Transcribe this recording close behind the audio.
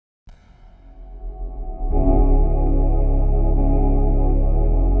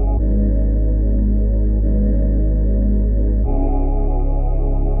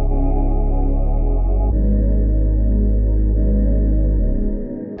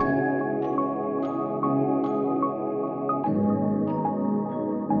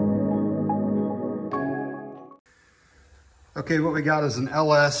Okay, what we got is an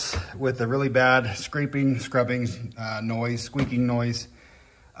LS with a really bad scraping, scrubbing noise, squeaking noise.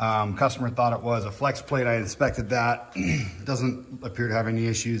 Customer thought it was a flex plate. I inspected that. Doesn't appear to have any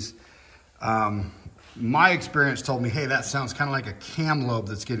issues. My experience told me, hey, that sounds kind of like a cam lobe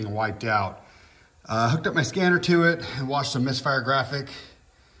that's getting wiped out. Hooked up my scanner to it and watched some misfire graphic.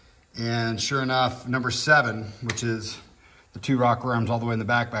 And sure enough, number 7, which is the 2 rocker arms all the way in the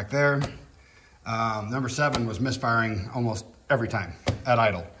back there, number 7 was misfiring almost every time at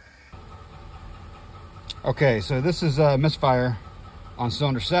idle. Okay, so this is a misfire on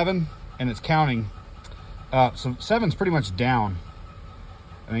cylinder 7, and it's counting. So 7's pretty much down.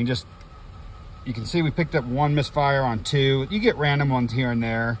 I mean, just, you can see we picked up 1 misfire on 2. You get random ones here and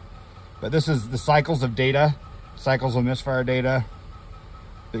there, but this is the cycles of data, cycles of misfire data.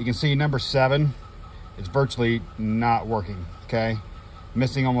 But you can see number 7, it's virtually not working, okay?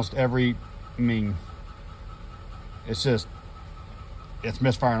 Missing almost every, I mean, it's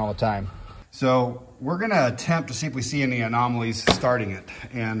misfiring all the time. So we're gonna attempt to see if we see any anomalies starting it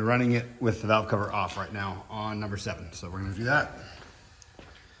and running it with the valve cover off right now on number 7. So we're gonna do that.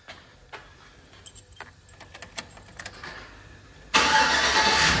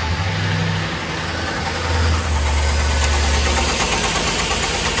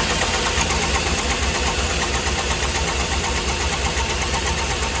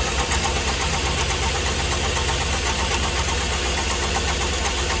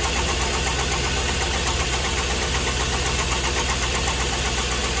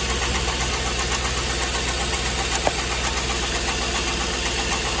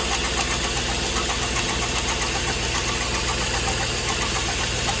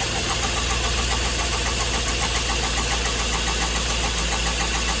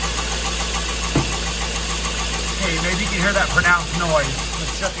 Maybe you can hear that pronounced noise.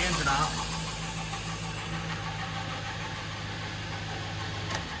 Let's shut the engine off.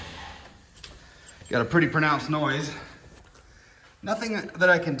 Got a pretty pronounced noise. Nothing that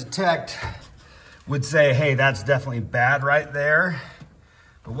I can detect would say, hey, that's definitely bad right there.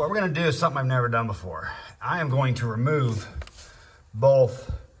 But what we're gonna do is something I've never done before. I am going to remove both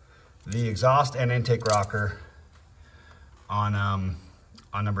the exhaust and intake rocker on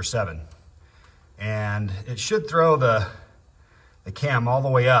number 7. And it should throw the cam all the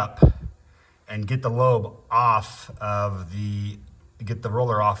way up and get the lobe off of get the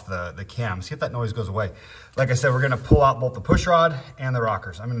roller off the cam. See if that noise goes away. Like I said, we're gonna pull out both the push rod and the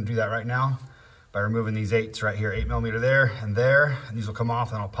rockers. I'm gonna do that right now by removing these 8s right here, 8mm there, and these will come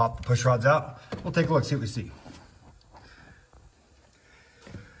off, and I'll pop the push rods out. We'll take a look, see what we see.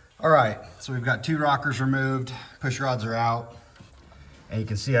 All right, so we've got 2 rockers removed, push rods are out. And you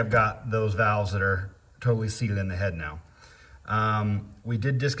can see I've got those valves that are totally seated in the head now. We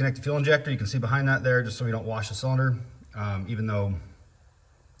did disconnect the fuel injector. You can see behind that there, just so we don't wash the cylinder. Even though,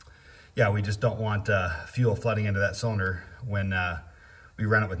 yeah, we just don't want fuel flooding into that cylinder when we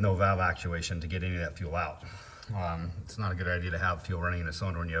run it with no valve actuation to get any of that fuel out. It's not a good idea to have fuel running in a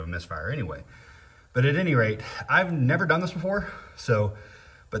cylinder when you have a misfire anyway. But at any rate, I've never done this before,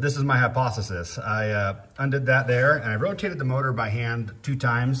 but this is my hypothesis. I undid that there, and I rotated the motor by hand 2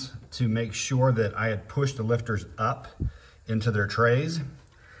 times to make sure that I had pushed the lifters up into their trays.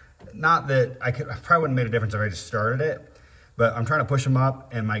 Not that I probably wouldn't have made a difference if I just started it, but I'm trying to push them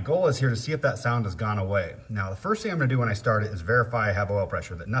up, and my goal is here to see if that sound has gone away. Now, the first thing I'm gonna do when I start it is verify I have oil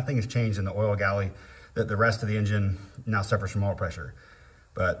pressure, that nothing has changed in the oil galley, that the rest of the engine now suffers from oil pressure.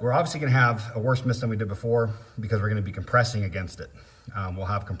 But we're obviously gonna have a worse miss than we did before because we're gonna be compressing against it. We'll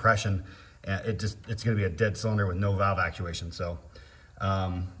have compression, and it's gonna be a dead cylinder with no valve actuation. So,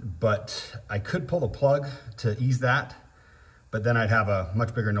 but I could pull the plug to ease that, but then I'd have a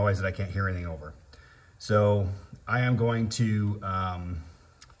much bigger noise that I can't hear anything over. So I am going to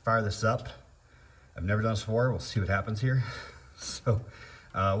fire this up. I've never done this before. We'll see what happens here. So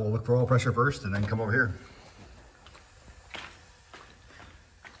we'll look for oil pressure first and then come over here.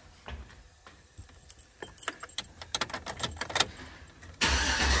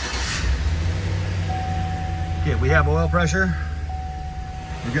 Okay, we have oil pressure.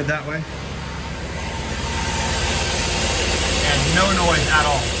 We're good that way. And no noise at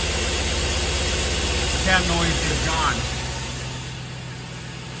all. Cam noise is gone.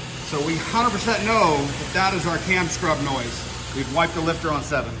 So we 100% know that that is our cam scrub noise. We've wiped the lifter on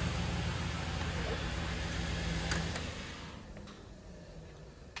 7.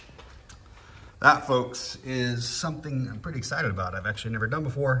 That, folks, is something I'm pretty excited about. I've actually never done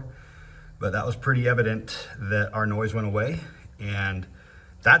before. But that was pretty evident that our noise went away, and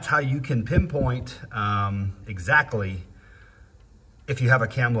that's how you can pinpoint exactly if you have a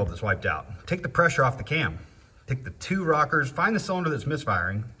cam lobe that's wiped out. Take the pressure off the cam. Take the 2 rockers, find the cylinder that's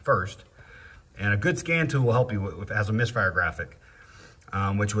misfiring first, and a good scan tool will help you as a misfire graphic,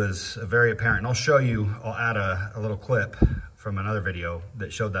 which was very apparent. And I'll show you, I'll add a little clip from another video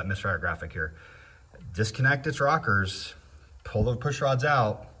that showed that misfire graphic here. Disconnect its rockers, pull the push rods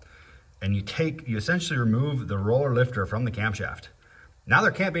out, and you essentially remove the roller lifter from the camshaft. Now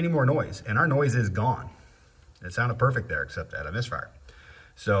there can't be any more noise, and our noise is gone. It sounded perfect there, except at a misfire.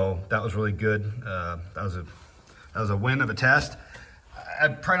 So that was really good. That was a win of a test.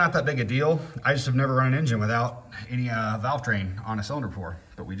 Probably not that big a deal. I just have never run an engine without any valve train on a cylinder before,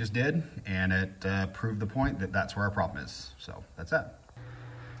 but we just did, and it proved the point that that's where our problem is. So that's that.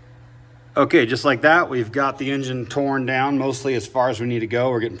 Okay, just like that, we've got the engine torn down mostly as far as we need to go.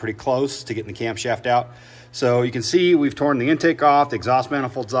 We're getting pretty close to getting the camshaft out. So you can see we've torn the intake off, the exhaust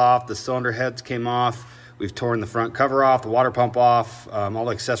manifolds off, the cylinder heads came off. We've torn the front cover off, the water pump off, all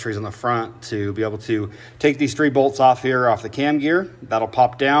the accessories on the front to be able to take these 3 bolts off here off the cam gear. That'll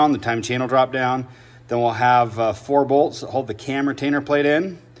pop down, the timing chain will drop down. Then we'll have 4 bolts that hold the cam retainer plate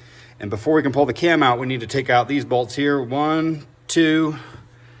in. And before we can pull the cam out, we need to take out these bolts here. 1, 2,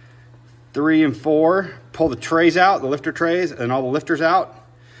 3, and 4. Pull the trays out, the lifter trays, and all the lifters out.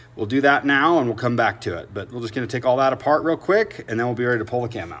 We'll do that now and we'll come back to it. But we're just gonna take all that apart real quick and then we'll be ready to pull the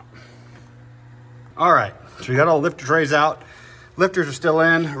cam out. All right, so we got all the lifter trays out. Lifters are still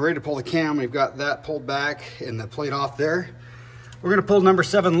in, ready to pull the cam. We've got that pulled back and the plate off there. We're gonna pull number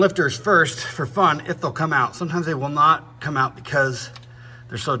 7 lifters first for fun, if they'll come out. Sometimes they will not come out because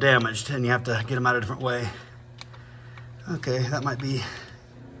they're so damaged and you have to get them out a different way. Okay, that might be,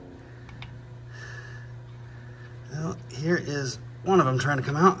 well, here is one of them trying to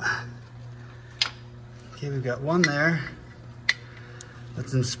come out. Okay, we've got one there.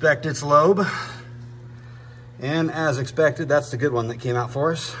 Let's inspect its lobe. And as expected, that's the good one that came out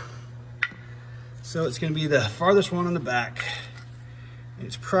for us. So it's gonna be the farthest one in the back.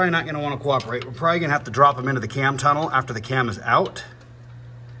 It's probably not gonna wanna cooperate. We're probably gonna have to drop him into the cam tunnel after the cam is out.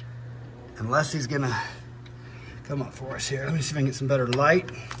 Unless he's gonna come up for us here. Let me see if I can get some better light.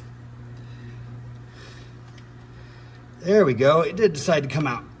 There we go, it did decide to come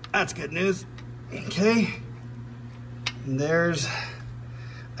out. That's good news. Okay, and there's,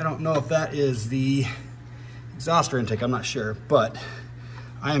 I don't know if that is the exhauster intake, I'm not sure, but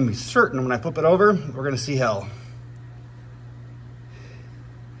I am certain when I flip it over, we're gonna see hell.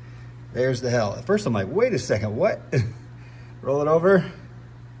 There's the hell. At first I'm like, wait a second, what? Roll it over.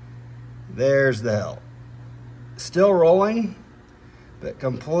 There's the hell. Still rolling, but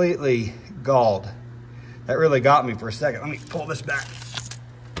completely galled. That really got me for a second. Let me pull this back.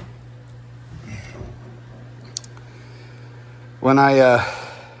 When I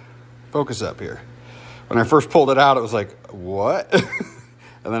focus up here, when I first pulled it out, it was like, what?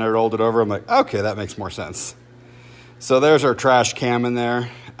 And then I rolled it over. I'm like, okay, that makes more sense. So there's our trash cam in there.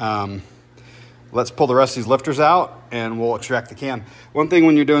 Let's pull the rest of these lifters out and we'll extract the cam. One thing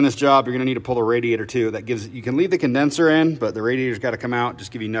when you're doing this job, you're gonna need to pull the radiator too. That gives, you can leave the condenser in, but the radiator's gotta come out,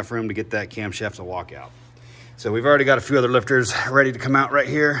 just give you enough room to get that camshaft to walk out. So we've already got a few other lifters ready to come out right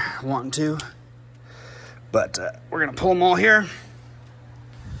here, wanting to. But we're gonna pull them all here.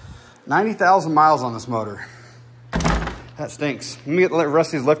 90,000 miles on this motor. That stinks. Let me get the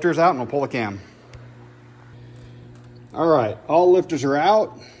rest of these lifters out and we'll pull the cam. All right, all lifters are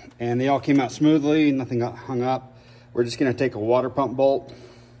out and they all came out smoothly, nothing got hung up. We're just gonna take a water pump bolt,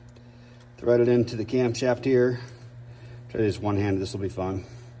 thread it into the camshaft here. Try this one-handed, this will be fun.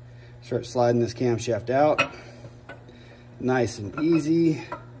 Start sliding this camshaft out. Nice and easy.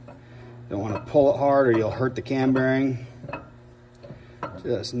 Don't wanna pull it hard or you'll hurt the cam bearing.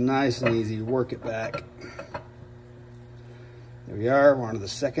 Just nice and easy, work it back. There we are, we're on to the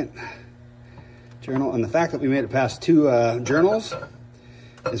second journal. And the fact that we made it past 2 journals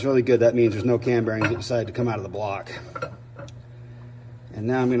is really good. That means there's no cam bearings that decide to come out of the block. And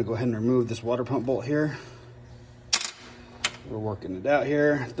now I'm gonna go ahead and remove this water pump bolt here. We're working it out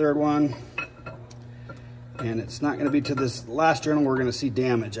here, third one. And it's not gonna be to this last journal we're gonna see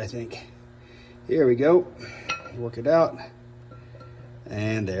damage, I think. Here we go, work it out.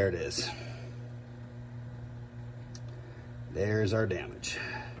 And there it is. There's our damage.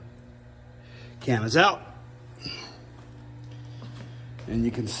 Cam is out. And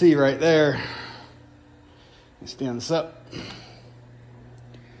you can see right there, let me stand this up.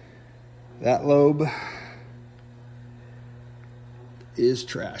 That lobe is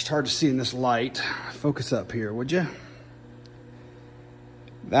trashed. Hard to see in this light. Focus up here, would you?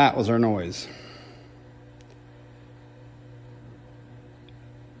 That was our noise.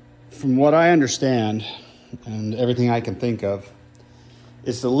 From what I understand, and everything I can think of,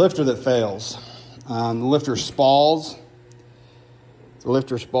 it's the lifter that fails. The lifter spalls. The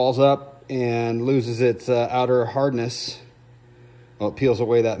lifter spalls up and loses its outer hardness. Well, it peels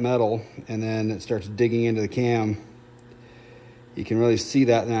away that metal and then it starts digging into the cam. You can really see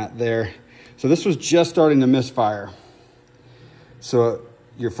that there. So this was just starting to misfire. So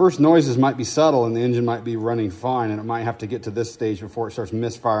your first noises might be subtle and the engine might be running fine, and it might have to get to this stage before it starts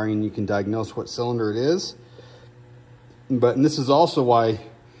misfiring and you can diagnose what cylinder it is. And this is also why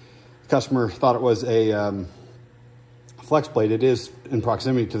the customer thought it was a flex plate. It is in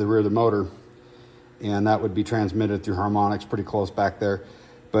proximity to the rear of the motor, and that would be transmitted through harmonics pretty close back there.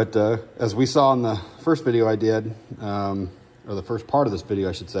 But as we saw in the first video I did, or the first part of this video,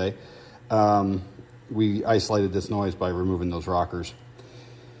 I should say, we isolated this noise by removing those rockers.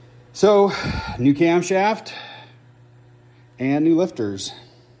 So, new camshaft and new lifters.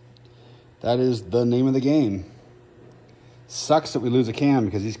 That is the name of the game. Sucks that we lose a cam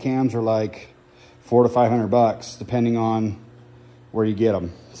because these cams are like $400 to $500 depending on where you get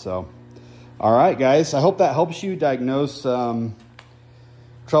them. So, all right, guys, I hope that helps you diagnose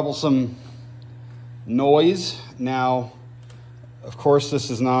troublesome noise. Now, of course, this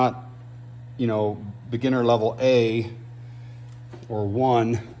is not, you know, beginner level A or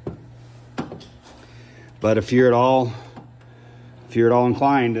 1, but if you're at all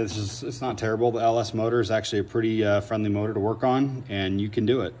inclined, it's not terrible. The LS motor is actually a pretty friendly motor to work on, and you can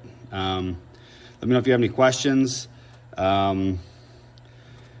do it. Let me know if you have any questions, or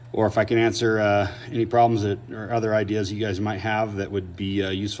if I can answer any problems or other ideas you guys might have that would be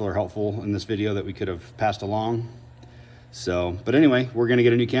useful or helpful in this video that we could have passed along. So, but anyway, we're gonna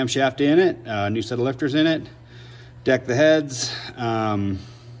get a new camshaft in it, a new set of lifters in it, deck the heads,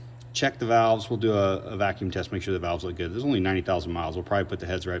 check the valves. We'll do a vacuum test, make sure the valves look good. There's only 90,000 miles. We'll probably put the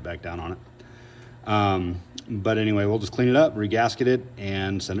heads right back down on it. But anyway, we'll just clean it up, regasket it,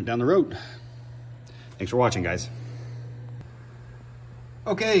 and send it down the road. Thanks for watching, guys.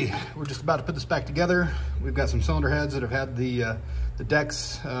 Okay, we're just about to put this back together. We've got some cylinder heads that have had the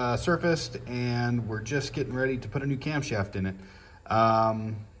decks surfaced, and we're just getting ready to put a new camshaft in it.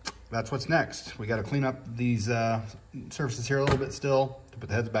 That's what's next. We got to clean up these surfaces here a little bit still to put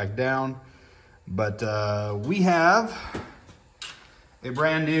the heads back down. But we have a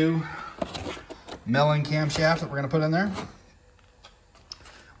brand new milling camshaft that we're going to put in there.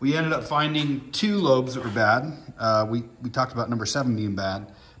 We ended up finding 2 lobes that were bad. We talked about number 7 being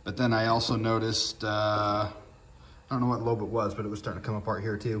bad, but then I also noticed, I don't know what lobe it was, but it was starting to come apart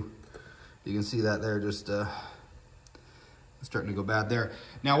here too. You can see that there, just starting to go bad there.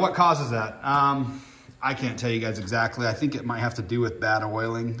 Now, what causes that? I can't tell you guys exactly. I think it might have to do with bad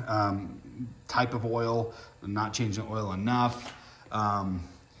oiling, type of oil, not changing the oil enough.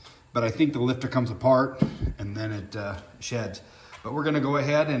 But I think the lifter comes apart and then it sheds. But we're gonna go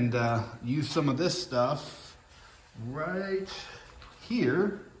ahead and use some of this stuff right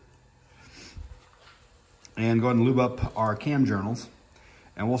here and go ahead and lube up our cam journals,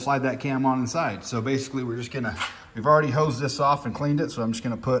 and we'll slide that cam on inside. So basically we've already hosed this off and cleaned it, so I'm just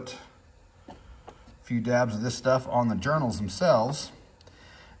gonna put a few dabs of this stuff on the journals themselves,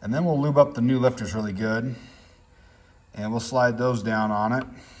 and then we'll lube up the new lifters really good, and we'll slide those down on it,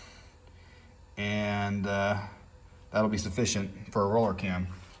 and that'll be sufficient for a roller cam.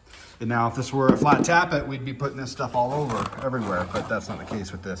 And now if this were a flat tappet, we'd be putting this stuff all over everywhere, but that's not the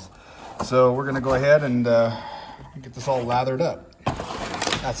case with this. So we're gonna go ahead and get this all lathered up.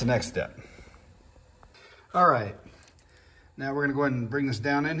 That's the next step. All right, now we're gonna go ahead and bring this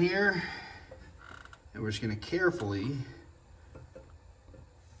down in here, and we're just gonna carefully,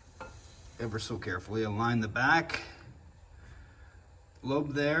 ever so carefully, align the back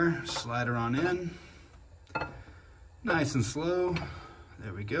lobe there, slide it on in. Nice and slow.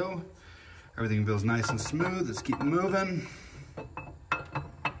 There we go. Everything feels nice and smooth. Let's keep moving.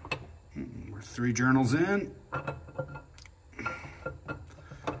 We're 3 journals in.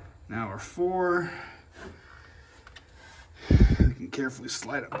 Now we're 4. We can carefully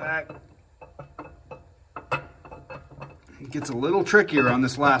slide it back. It gets a little trickier on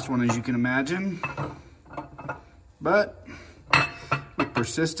this last one, as you can imagine. But with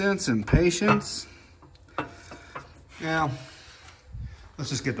persistence and patience, now, let's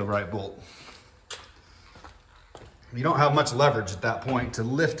just get the right bolt. You don't have much leverage at that point to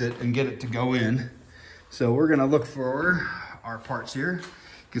lift it and get it to go in. So we're gonna look for our parts here.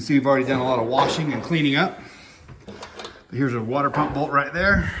 You can see we've already done a lot of washing and cleaning up. Here's a water pump bolt right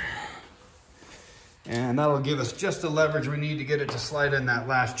there. And that'll give us just the leverage we need to get it to slide in that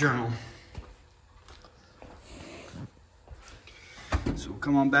last journal. So we'll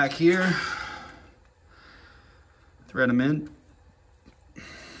come on back here. Thread them in.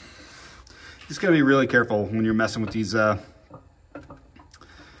 just gotta be really careful when you're messing with these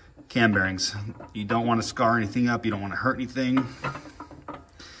cam bearings. You don't want to scar anything up, you don't want to hurt anything.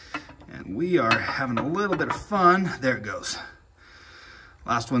 And we are having a little bit of fun. There it goes.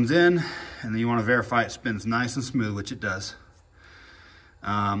 Last one's in, and then you want to verify it spins nice and smooth, which it does.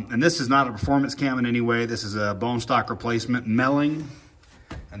 And this is not a performance cam in any way. This is a bone stock replacement melling.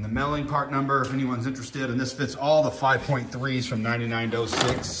 And the melling part number, if anyone's interested, and this fits all the 5.3s from 99 to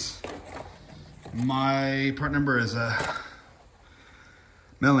 06. My part number is a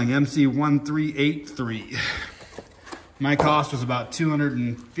melling MC1383. My cost was about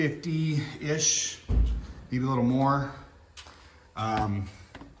 250-ish, maybe a little more. But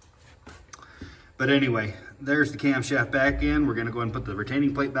anyway, there's the camshaft back in. We're gonna go ahead and put the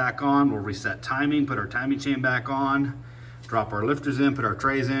retaining plate back on. We'll reset timing, put our timing chain back on, drop our lifters in, put our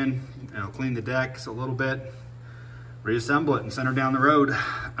trays in, clean the decks a little bit, reassemble it and send her down the road.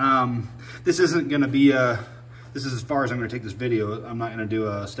 This isn't gonna be this is as far as I'm gonna take this video. I'm not gonna do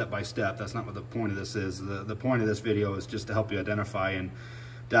a step-by-step. That's not what the point of this is. The point of this video is just to help you identify and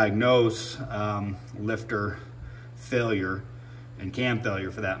diagnose lifter failure and cam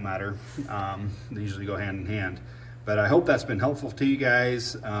failure for that matter. They usually go hand in hand. But I hope that's been helpful to you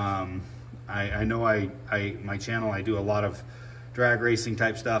guys. I know my channel, I do a lot of drag racing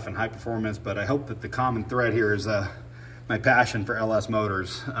type stuff and high performance, but I hope that the common thread here is my passion for LS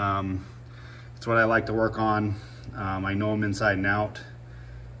motors. It's what I like to work on. I know them inside and out.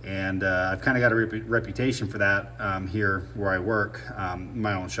 And I've kind of got a reputation for that here where I work,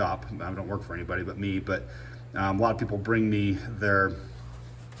 my own shop. I don't work for anybody but me, but a lot of people bring me their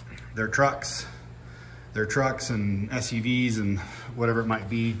trucks and SUVs and whatever it might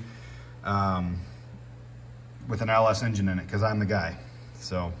be with an LS engine in it, because I'm the guy.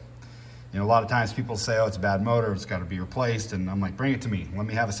 So, a lot of times people say, oh, it's a bad motor, it's got to be replaced, and I'm like, bring it to me. Let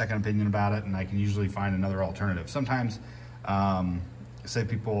me have a second opinion about it, and I can usually find another alternative. Sometimes save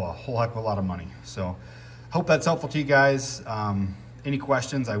people a whole heck of a lot of money. So, hope that's helpful to you guys. Any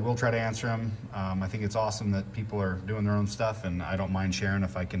questions, I will try to answer them. I think it's awesome that people are doing their own stuff, and I don't mind sharing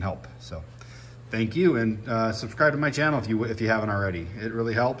if I can help. So thank you, and subscribe to my channel if you haven't already. It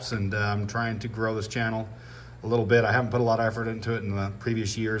really helps, and I'm trying to grow this channel a little bit. I haven't put a lot of effort into it in the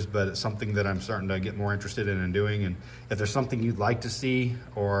previous years, but it's something that I'm starting to get more interested in and doing. And if there's something you'd like to see,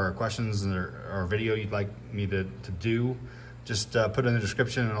 or questions or video you'd like me to do, just put it in the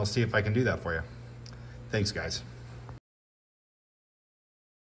description and I'll see if I can do that for you. Thanks, guys.